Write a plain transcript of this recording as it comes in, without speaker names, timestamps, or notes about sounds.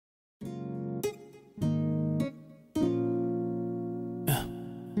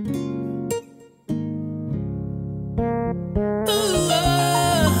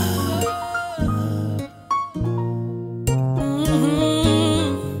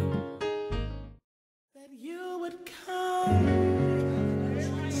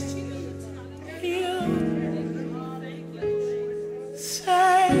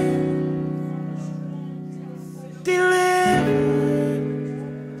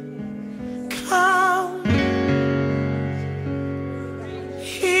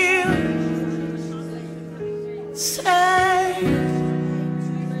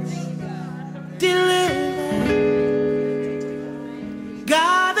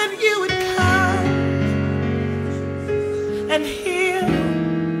and heal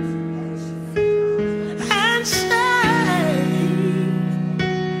and save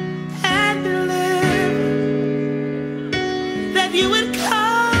and deliver, that you would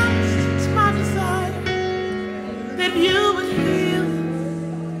come, it's my desire, that you would heal,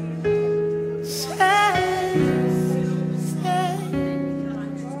 save,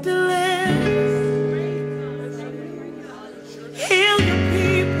 deliver, heal your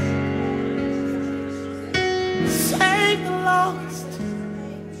people, save the lost,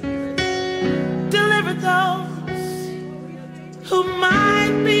 deliver those who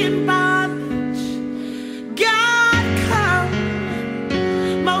might be in bondage. God, come,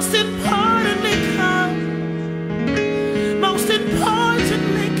 most importantly, come, most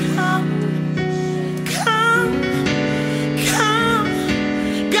importantly, come, come, come,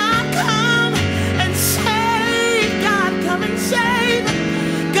 God, come and save, God, come and save,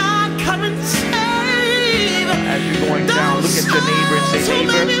 God, come and save. As you're going down, look at your neighbor and say,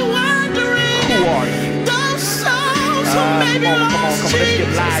 neighbor, who are you? Come on, let's get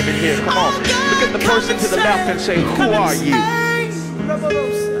live in here. Come on. Look at the person to the left and say, who are you?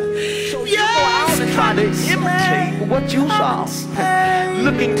 So you go out and try to imitate what you saw,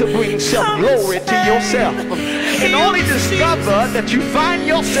 looking to bring self-glory to yourself, and only discover that you find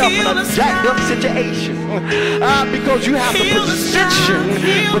yourself in a jacked up situation because you have the position,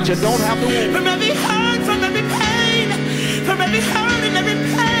 but you don't have the will. From every hurt, from every pain, from every hurt and every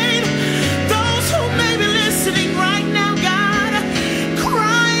pain, those who may be listening right now, God,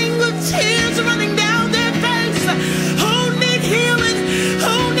 crying with tears running down their face, who need healing,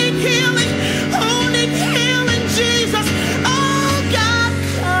 who need healing, who need healing, Jesus. Oh, God,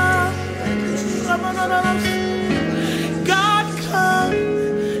 come. God, come.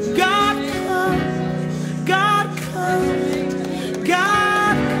 God, come. God, come.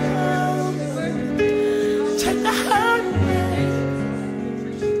 God, come. Take the hurt away.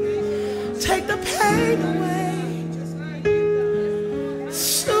 Take the pain away.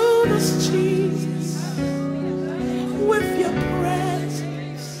 Soothe us, Jesus, with your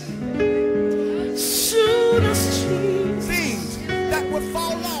presence. Soothe us, Jesus, Things that would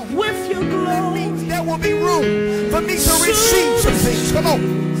fall off. with your That glory. means there will be room for me to receive some things. Come on.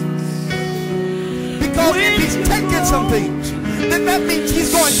 Because if he's taking some things, then that means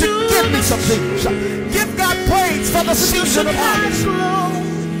he's going to give me some things. Give God praise for the season of harvest.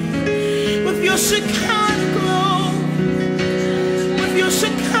 With your Shekinah glow, with your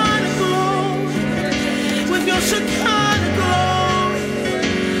Shekinah glow, with your Shekinah glory,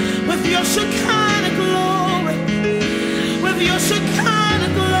 with your Shekinah glory, with your Shekinah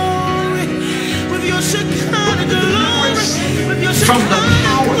glory, with your Shekinah glory, with your Shekinah from the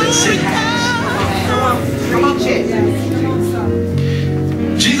power that sin has.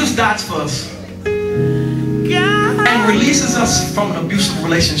 Jesus dies for us and releases us from an abusive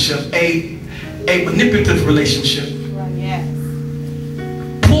relationship, a manipulative relationship.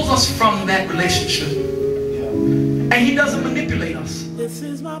 Pulls us from that relationship, and he doesn't manipulate us. This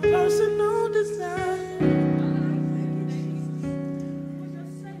is my personal desire.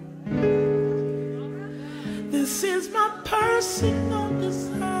 This is my personal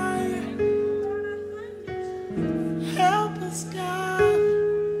desire. Help us, God.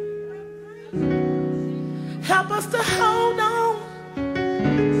 Help us to hold on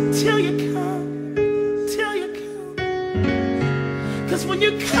till you come, till you come. Because when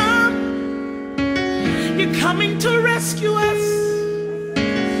you come, you're coming to rescue us.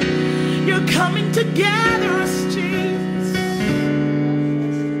 You're coming to gather us, Jesus.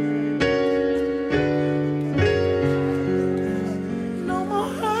 No more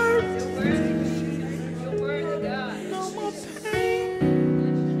hurt. No more pain.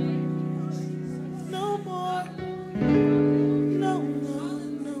 No more. No more.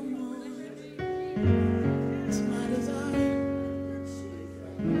 No more. It's my desire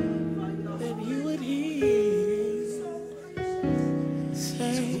that you would heal.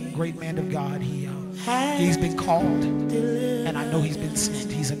 Say, Great man of God. He's been called, and I know he's been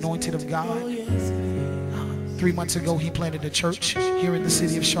sent. He's anointed of God. 3 months ago, he planted a church here in the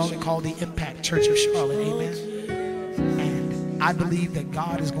city of Charlotte called the Impact Church of Charlotte. Amen. And I believe that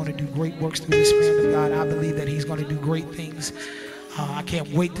God is going to do great works through this man of God. I believe that he's going to do great things. I can't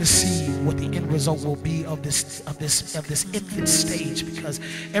wait to see what the end result will be of this infant stage, because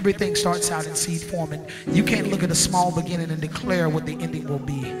everything starts out in seed form, and you can't look at a small beginning and declare what the ending will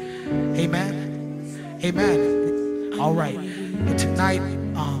be. Amen. Amen. All right. But tonight,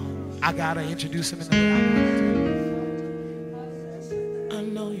 I gotta introduce him in the I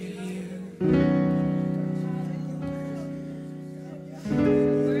know you're here.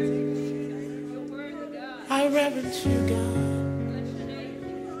 I reverence you, God.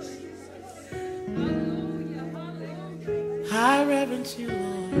 want you,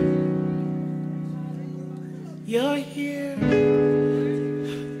 Lord. You're here.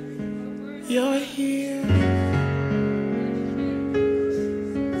 You're here.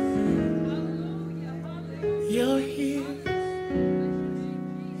 You're here.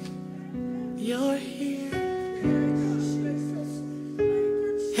 You're here.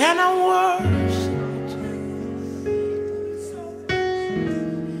 And I worship you.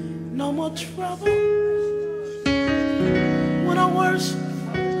 No more trouble when I worship